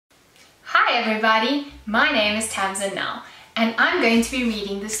Hi everybody, my name is Tamsin now and I'm going to be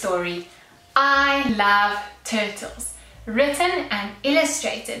reading the story I Love Turtles, written and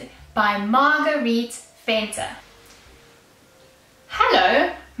illustrated by Marguerite Venter.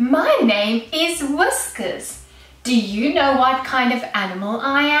 Hello, my name is Whiskers. Do you know what kind of animal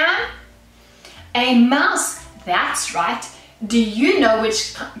I am? A mouse, that's right. Do you know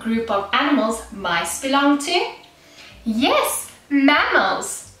which group of animals mice belong to? Yes,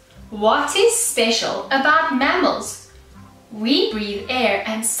 mammals. What is special about mammals? We breathe air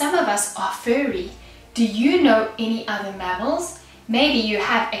and some of us are furry. Do you know any other mammals? Maybe you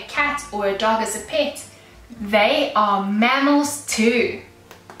have a cat or a dog as a pet. They are mammals too.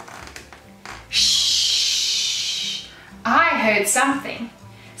 Shh! I heard something.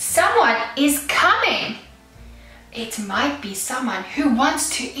 Someone is coming. It might be someone who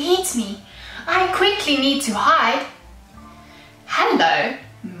wants to eat me. I quickly need to hide. Hello,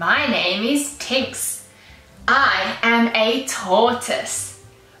 my name is Tinks. I am a tortoise.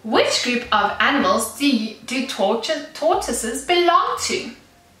 Which group of animals do tortoises belong to?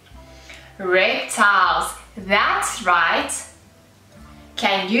 Reptiles, that's right.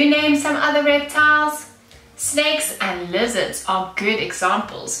 Can you name some other reptiles? Snakes and lizards are good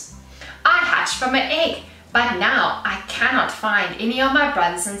examples. I hatched from an egg, but now I cannot find any of my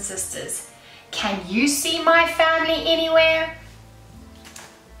brothers and sisters. Can you see my family anywhere?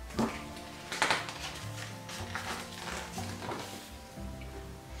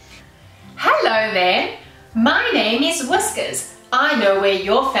 Hello there, my name is Whiskers. I know where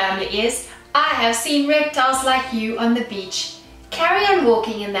your family is. I have seen reptiles like you on the beach. Carry on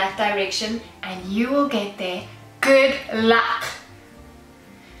walking in that direction and you will get there. Good luck.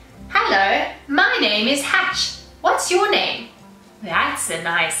 Hello, my name is Hatch. What's your name? That's a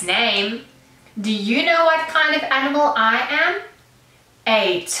nice name. Do you know what kind of animal I am?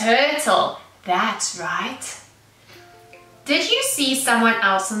 A turtle, that's right. Did you see someone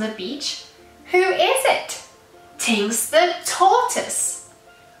else on the beach? Who is it? Tinks the tortoise.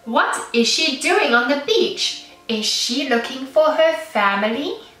 What is she doing on the beach? Is she looking for her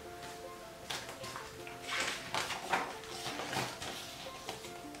family?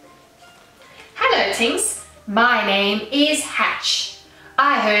 Hello Tinks, my name is Hatch.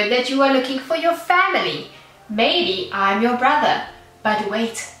 I heard that you are looking for your family. Maybe I'm your brother, but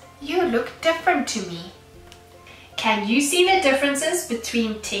wait, you look different to me. Can you see the differences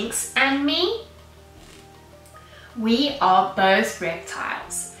between Tinks and me? We are both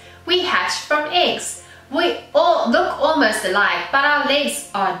reptiles. We hatched from eggs. We all look almost alike, but our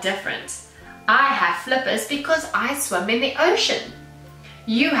legs are different. I have flippers because I swim in the ocean.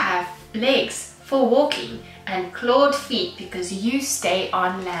 You have legs for walking and clawed feet because you stay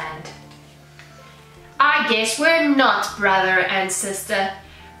on land. I guess we're not brother and sister,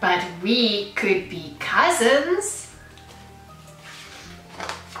 but we could be cousins.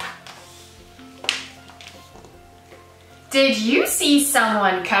 Did you see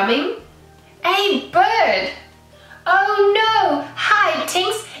someone coming? A bird! Oh no! Hi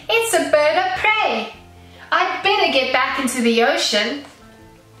Tinks, it's a bird of prey. I'd better get back into the ocean.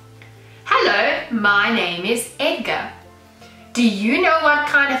 Hello, my name is Edgar. Do you know what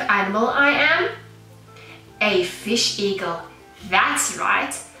kind of animal I am? A fish eagle. That's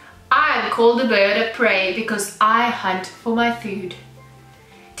right. I am called a bird of prey because I hunt for my food.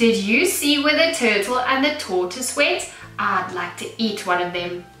 Did you see where the turtle and the tortoise went? I'd like to eat one of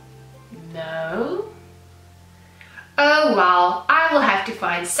them. No? Oh well, I will have to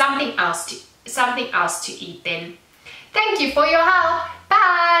find something else to eat then. Thank you for your help.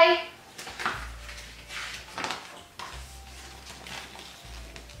 Bye!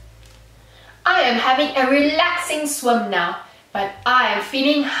 I am having a relaxing swim now, but I am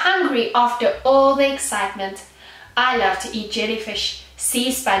feeling hungry after all the excitement. I love to eat jellyfish,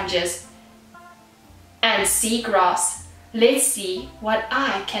 sea sponges, and sea grass. Let's see what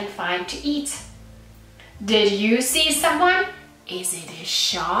I can find to eat. Did you see someone? Is it a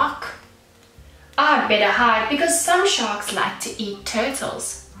shark? I'd better hide because some sharks like to eat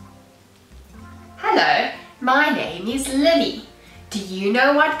turtles. Hello, my name is Lily. Do you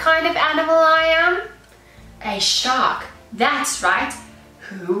know what kind of animal I am? A shark, that's right.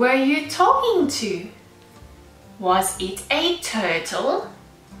 Who were you talking to? Was it a turtle?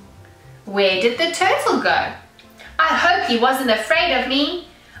 Where did the turtle go? I hope he wasn't afraid of me.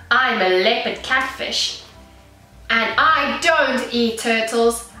 I'm a leopard catfish. And I don't eat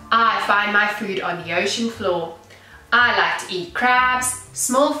turtles. I find my food on the ocean floor. I like to eat crabs,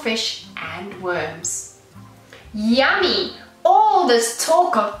 small fish and worms. Yummy! All this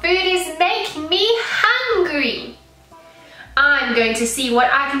talk of food is making me hungry. I'm going to see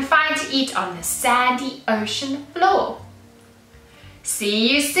what I can find to eat on the sandy ocean floor.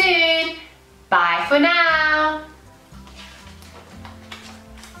 See you soon. Bye for now.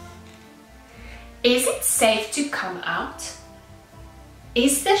 Is it safe to come out?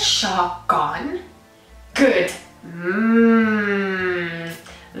 Is the shark gone? Good.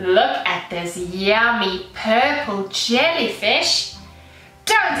 Look at this yummy purple jellyfish.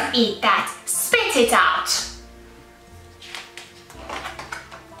 Don't eat that. Spit it out.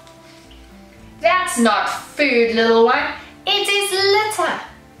 That's not food, little one. It is litter.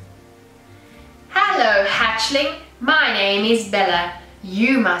 Hello, hatchling. My name is Bella.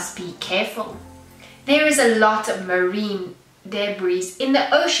 You must be careful. There is a lot of marine debris in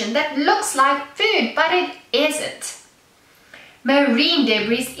the ocean that looks like food, but it isn't. Marine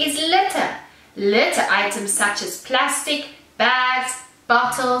debris is litter. Litter items such as plastic, bags,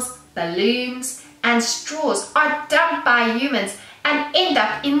 bottles, balloons, and straws are dumped by humans and end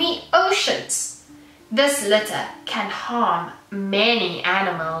up in the oceans. This litter can harm many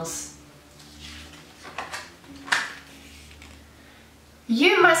animals.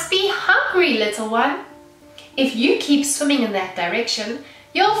 You must be hungry, little one. If you keep swimming in that direction,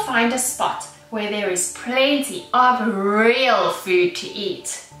 you'll find a spot where there is plenty of real food to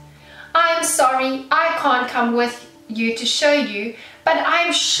eat. I'm sorry I can't come with you to show you, but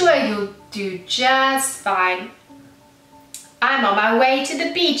I'm sure you'll do just fine. I'm on my way to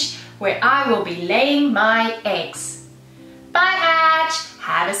the beach where I will be laying my eggs. Bye, Hatch.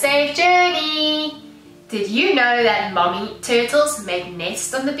 Have a safe journey. Did you know that mommy turtles make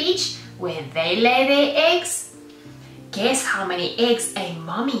nests on the beach where they lay their eggs? Guess how many eggs a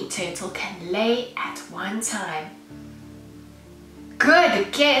mommy turtle can lay at one time?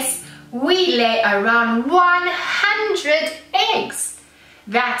 Good guess. We lay around 100 eggs.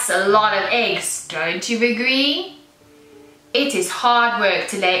 That's a lot of eggs, don't you agree? It is hard work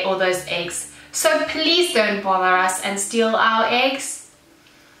to lay all those eggs, so please don't bother us and steal our eggs.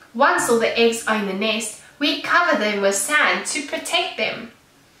 Once all the eggs are in the nest, we cover them with sand to protect them.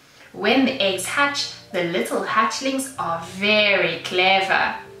 When the eggs hatch, the little hatchlings are very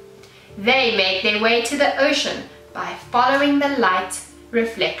clever. They make their way to the ocean by following the light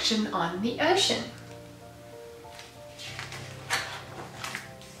reflection on the ocean.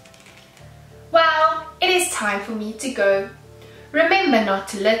 Well, it is time for me to go. Remember not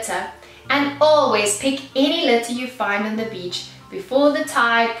to litter, and always pick any litter you find on the beach before the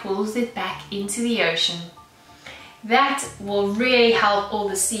tide pulls it back into the ocean. That will really help all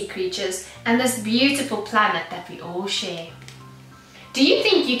the sea creatures and this beautiful planet that we all share. Do you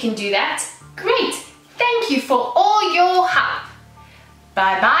think you can do that? Great! Thank you for all your help.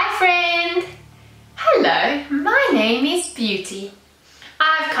 Bye-bye, friend. Hello, my name is Beauty.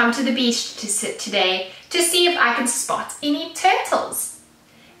 I've come to the beach to sit today to see if I can spot any turtles.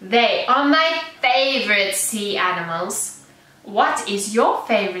 They are my favorite sea animals. What is your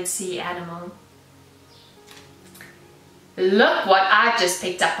favorite sea animal? Look what I've just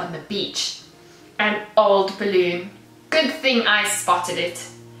picked up on the beach. An old balloon. Good thing I spotted it.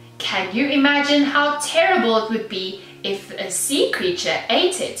 Can you imagine how terrible it would be if a sea creature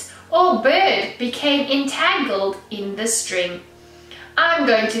ate it or bird became entangled in the string? I'm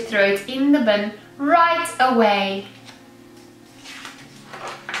going to throw it in the bin right away.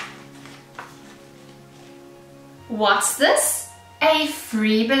 What's this? A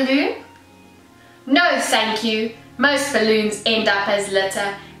free balloon? No, thank you. Most balloons end up as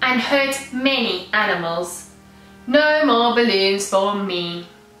litter and hurt many animals. No more balloons for me.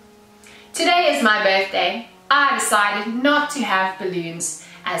 Today is my birthday. I decided not to have balloons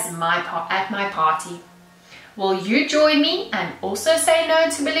as at my party. Will you join me and also say no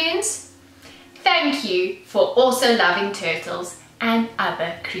to balloons? Thank you for also loving turtles and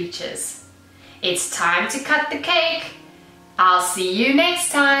other creatures. It's time to cut the cake. I'll see you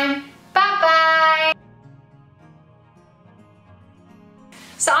next time. Bye-bye.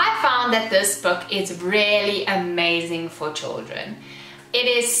 So I found that this book is really amazing for children. It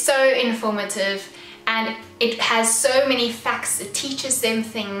is so informative and it has so many facts. It teaches them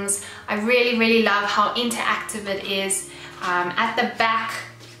things. I really love how interactive it is. At the back,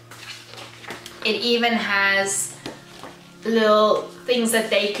 it even has little things that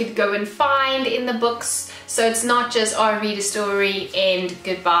they could go and find in the books. So it's not just, oh, read a story, end,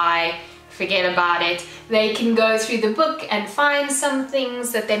 goodbye, forget about it. They can go through the book and find some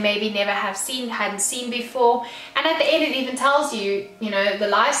things that they maybe never hadn't seen before. And at the end it even tells you, the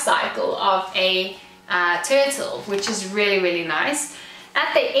life cycle of a turtle, which is really nice.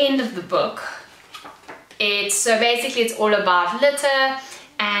 At the end of the book, it's all about litter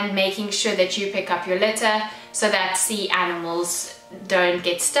and making sure that you pick up your litter. so that sea animals don't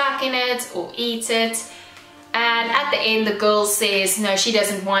get stuck in it or eat it. And at the end, the girl says no, she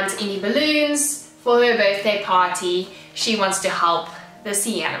doesn't want any balloons for her birthday party. She wants to help the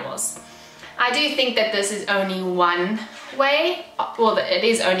sea animals. I do think that this is only one way, well, it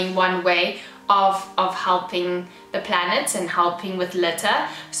is only one way of helping the planet and helping with litter.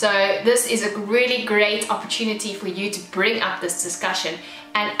 So this is a really great opportunity for you to bring up this discussion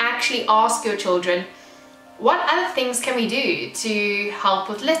and actually ask your children, what other things can we do to help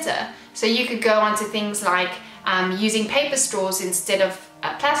with litter? So you could go on to things like using paper straws instead of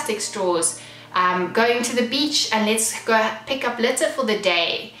plastic straws, going to the beach and let's go pick up litter for the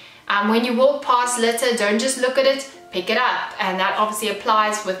day. When you walk past litter, don't just look at it, pick it up. And that obviously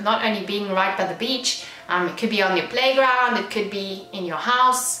applies with not only being right by the beach, it could be on your playground, it could be in your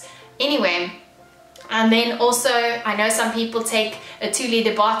house, anywhere. And then also, I know some people take a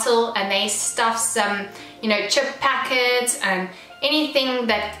 2-liter bottle and they stuff some, you know, chip packets and anything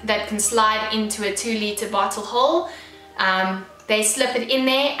that can slide into a 2-liter bottle hole. They slip it in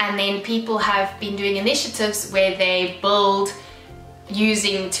there, and then people have been doing initiatives where they build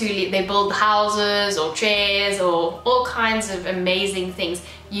using they build houses or chairs or all kinds of amazing things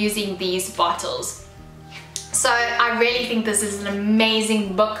using these bottles. So I really think this is an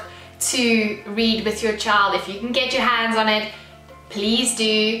amazing book to read with your child. If you can get your hands on it, please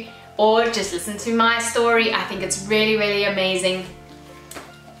do, or just listen to my story. I think it's really, really amazing.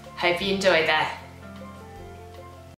 Hope you enjoyed that.